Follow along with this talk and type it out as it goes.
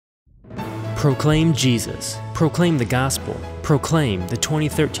Proclaim Jesus. Proclaim the gospel. Proclaim the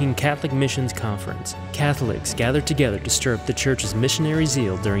 2013 Catholic Missions Conference. Catholics gather together to stir up the Church's missionary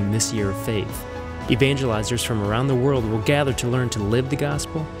zeal during this year of faith. Evangelizers from around the world will gather to learn to live the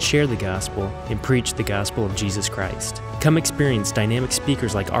gospel, share the gospel, and preach the gospel of Jesus Christ. Come experience dynamic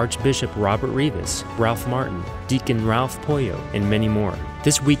speakers like Archbishop Robert Rivas, Ralph Martin, Deacon Ralph Pollo, and many more.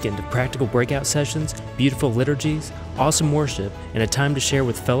 This weekend of practical breakout sessions, beautiful liturgies, awesome worship, and a time to share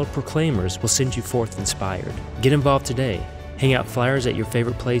with fellow proclaimers will send you forth inspired. Get involved today. Hang out flyers at your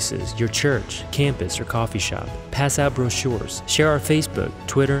favorite places, your church, campus, or coffee shop. Pass out brochures. Share our Facebook,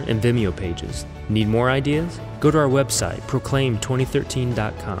 Twitter, and Vimeo pages. Need more ideas? Go to our website,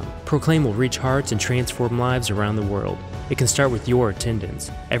 proclaim2013.com. Proclaim will reach hearts and transform lives around the world. It can start with your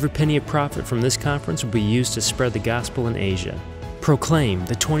attendance. Every penny of profit from this conference will be used to spread the gospel in Asia. Proclaim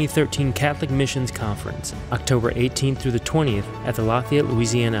the 2013 Catholic Missions Conference, October 18th through the 20th at the Lafayette,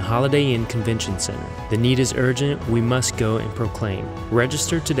 Louisiana Holiday Inn Convention Center. The need is urgent. We must go and proclaim.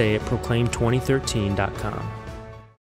 Register today at proclaim2013.com.